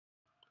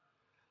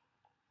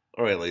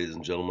All right, ladies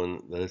and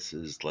gentlemen, this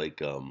is like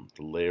the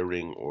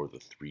layering or the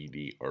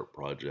 3D art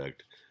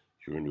project.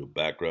 You're going to do a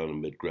background, a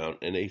midground,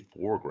 and a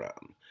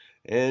foreground.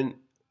 And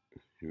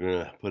you're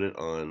going to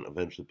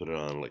eventually put it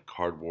on like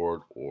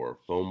cardboard or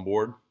foam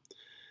board.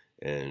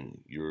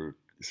 And you're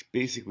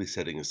basically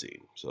setting a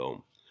scene.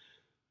 So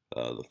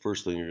the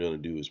first thing you're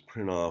going to do is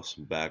print off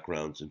some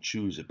backgrounds and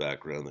choose a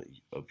background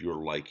of your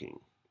liking,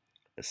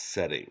 a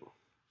setting.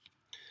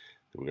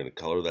 Then we're going to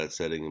color that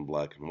setting in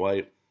black and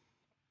white.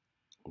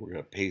 We're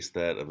going to paste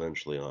that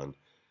eventually on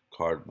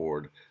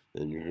cardboard.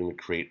 Then you're going to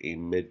create a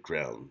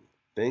midground.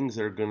 Things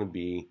that are going to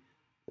be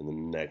in the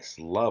next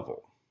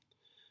level.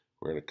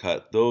 We're going to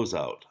cut those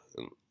out.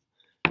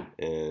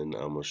 And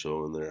I'm going to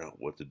show in there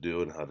what to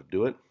do and how to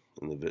do it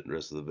in the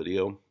rest of the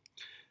video.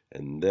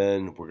 And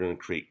then we're going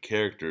to create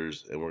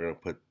characters and we're going to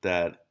put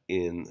that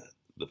in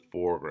the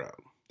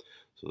foreground.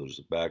 So there's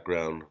a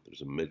background,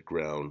 there's a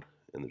midground,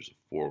 and there's a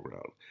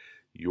foreground.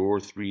 Your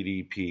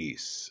 3D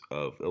piece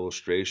of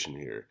illustration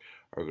here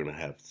are going to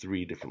have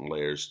 3 different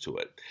layers to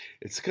it.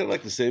 It's kind of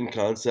like the same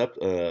concept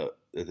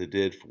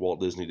that Walt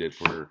Disney did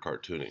for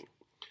cartooning.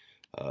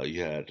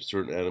 You had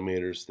certain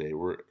animators;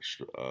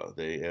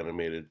 they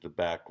animated the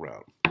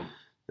background.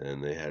 Then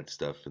they had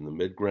stuff in the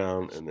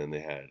midground, and then they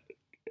had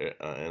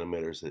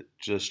animators that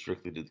just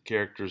strictly did the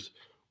characters,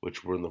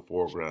 which were in the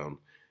foreground,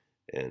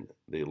 and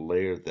they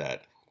layered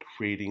that,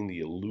 creating the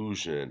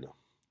illusion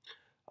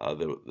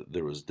that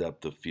there was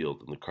depth of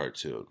field in the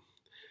cartoon.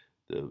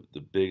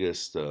 The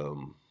biggest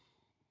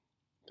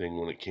thing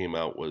when it came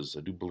out was,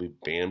 I do believe,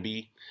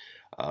 Bambi,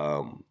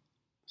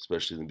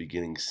 especially in the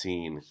beginning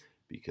scene,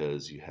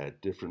 because you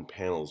had different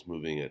panels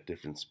moving at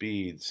different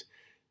speeds,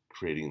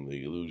 creating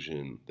the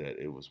illusion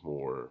that it was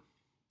more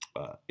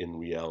in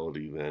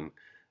reality than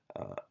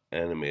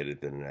animated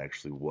than it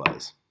actually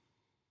was.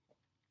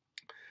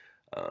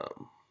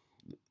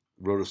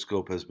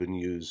 Rotoscope has been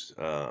used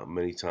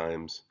many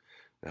times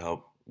to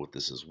help with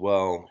this as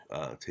well,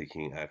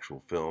 taking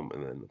actual film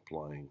and then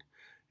applying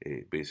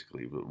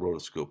basically a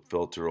rotoscope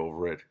filter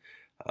over it,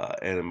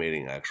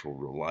 animating actual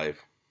real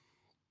life.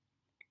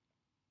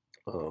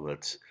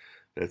 That's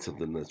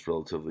something that's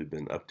relatively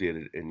been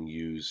updated and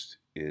used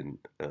in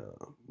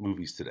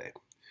movies today.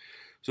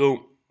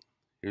 So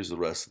here's the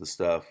rest of the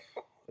stuff.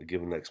 I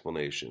give an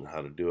explanation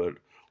how to do it.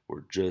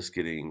 We're just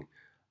getting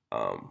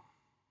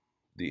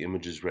the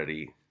images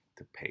ready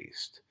to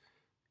paste.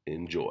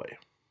 Enjoy.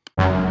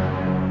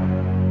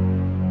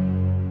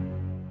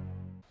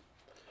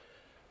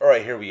 All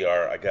right, here we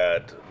are. I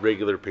got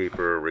regular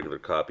paper, regular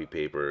copy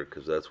paper,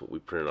 because that's what we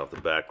printed off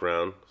the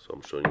background. So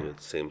I'm showing you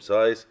it's the same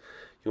size.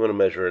 You want to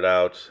measure it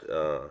out,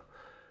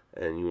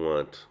 and you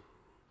want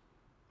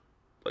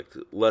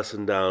to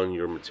lessen down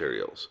your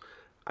materials.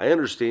 I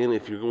understand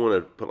if you're going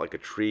to put like a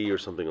tree or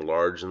something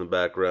large in the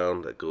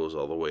background that goes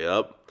all the way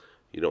up,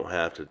 you don't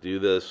have to do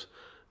this.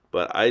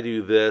 But I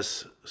do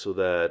this so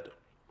that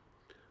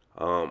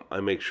I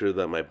make sure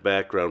that my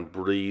background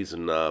breathes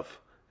enough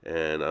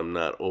and I'm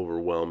not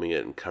overwhelming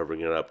it and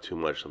covering it up too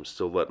much. I'm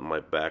still letting my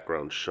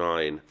background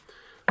shine.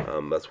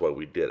 That's why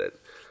we did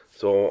it.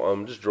 So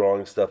I'm just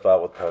drawing stuff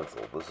out with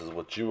pencil. This is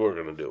what you are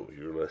going to do.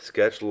 You're going to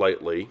sketch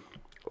lightly,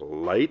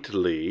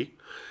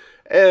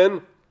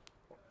 and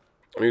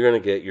you're going to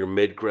get your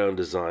midground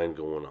design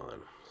going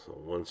on. So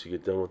once you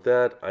get done with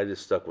that, I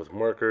just stuck with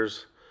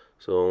markers.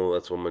 So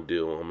that's what I'm going to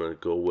do. I'm going to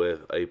go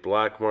with a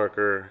black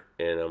marker,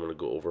 and I'm going to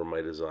go over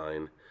my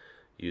design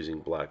using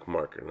black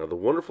marker. Now the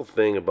wonderful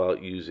thing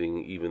about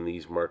using even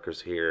these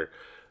markers here,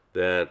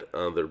 that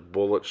they're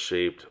bullet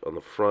shaped on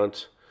the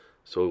front.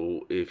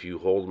 So if you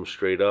hold them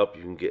straight up,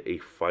 you can get a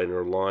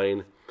finer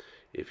line.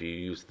 If you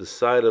use the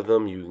side of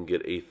them, you can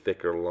get a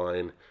thicker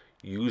line,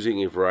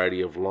 using a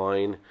variety of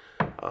line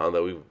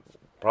that we've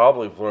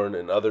probably learned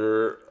in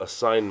other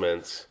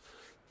assignments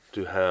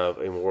to have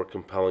a more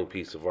compelling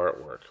piece of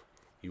artwork.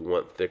 You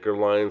want thicker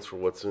lines for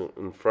what's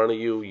in front of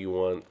you. You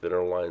want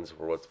thinner lines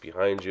for what's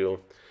behind you.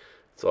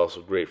 It's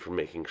also great for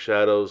making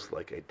shadows,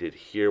 like I did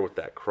here with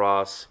that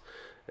cross,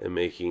 and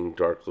making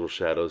dark little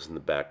shadows in the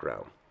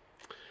background.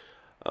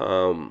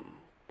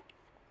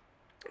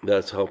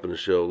 That's helping to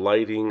show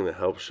lighting, and it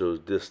helps show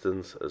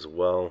distance as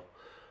well.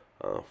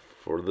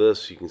 For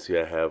this, you can see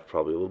I have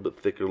probably a little bit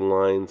thicker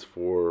lines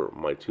for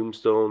my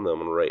tombstone that I'm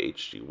going to write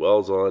H.G.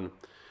 Wells on.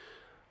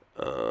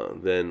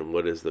 Then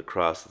what is the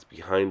cross that's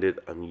behind it?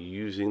 I'm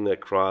using that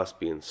cross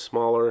being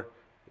smaller,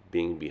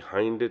 being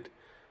behind it,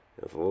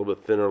 with a little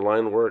bit thinner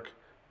line work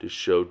to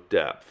show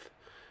depth.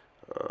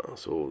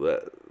 So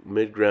that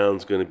midground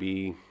is going to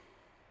be,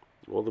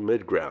 well, the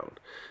midground.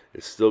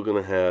 It's still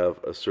going to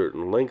have a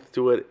certain length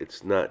to it.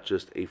 It's not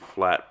just a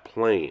flat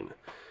plane.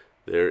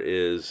 There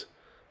is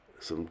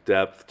some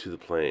depth to the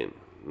plane.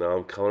 Now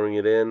I'm coloring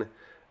it in.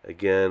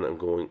 Again, I'm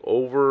going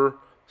over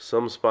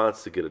some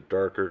spots to get a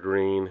darker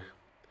green.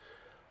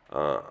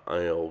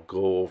 I'll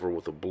go over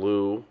with a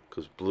blue,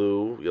 because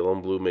yellow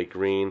and blue make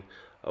green.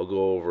 I'll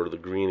go over the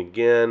green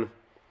again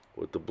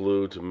with the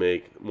blue to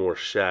make more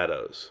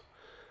shadows.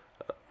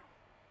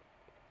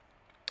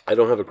 I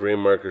don't have a gray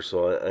marker,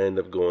 so I end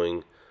up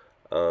going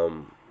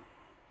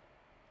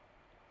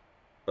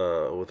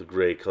with a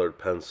gray colored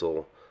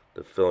pencil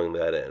to filling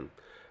that in.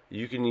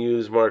 You can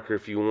use marker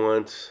if you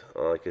want.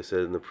 Like I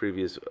said in the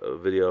previous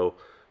video,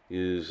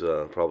 use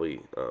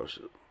probably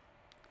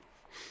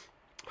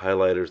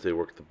highlighters. They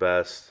work the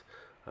best.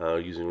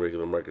 Using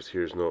regular markers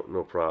here is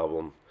no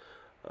problem,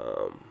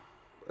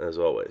 as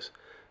always.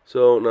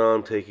 So now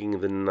I'm taking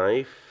the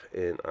knife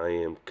and I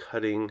am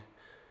cutting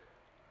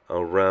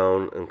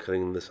around and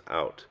cutting this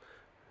out.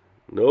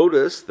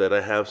 Notice that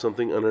I have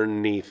something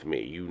underneath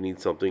me. You need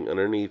something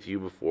underneath you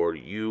before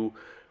you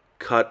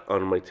cut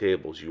on my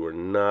tables. You are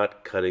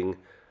not cutting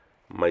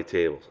my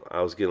tables.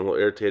 I was getting a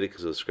little irritated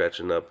because I was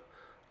scratching up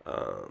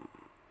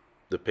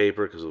the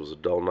paper because it was a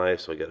dull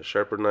knife, so I got a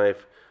sharper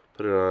knife,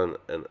 put it on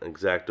an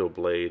X-Acto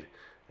blade,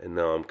 and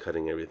now I'm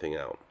cutting everything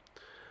out.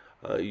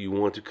 You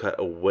want to cut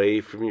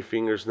away from your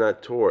fingers,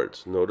 not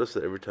towards. Notice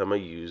that every time I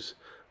use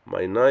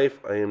my knife,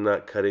 I am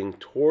not cutting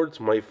towards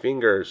my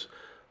fingers.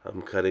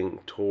 I'm cutting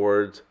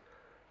towards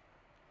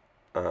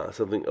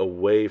something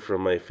away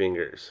from my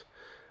fingers.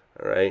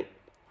 Alright?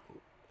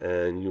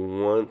 And you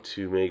want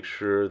to make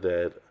sure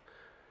that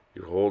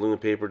you're holding the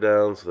paper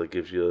down so that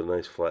gives you a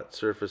nice flat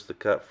surface to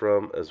cut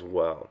from as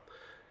well.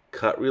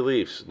 Cut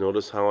reliefs.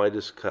 Notice how I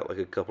just cut like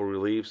a couple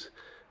reliefs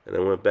and I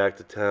went back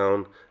to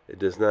town. It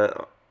does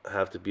not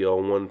have to be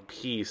all one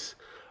piece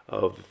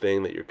of the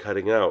thing that you're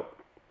cutting out.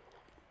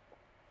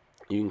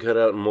 You can cut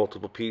out in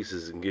multiple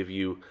pieces and give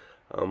you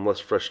less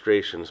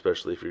frustration,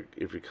 especially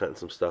if you're cutting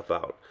some stuff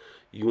out.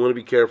 You want to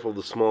be careful of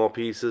the small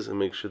pieces and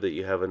make sure that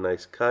you have a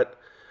nice cut.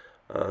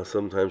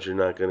 Sometimes you're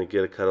not going to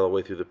get a cut all the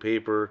way through the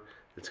paper.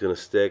 It's going to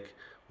stick,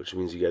 which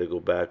means you got to go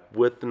back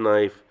with the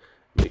knife,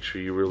 make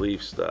sure you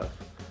relieve stuff,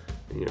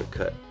 and you're going to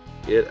cut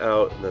it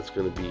out, and that's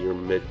going to be your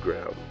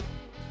midground.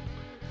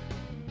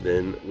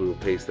 Then we will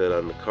paste that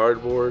on the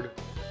cardboard,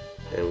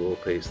 and we'll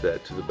paste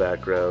that to the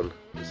background.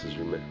 This is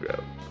your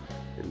midground.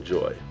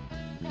 Enjoy.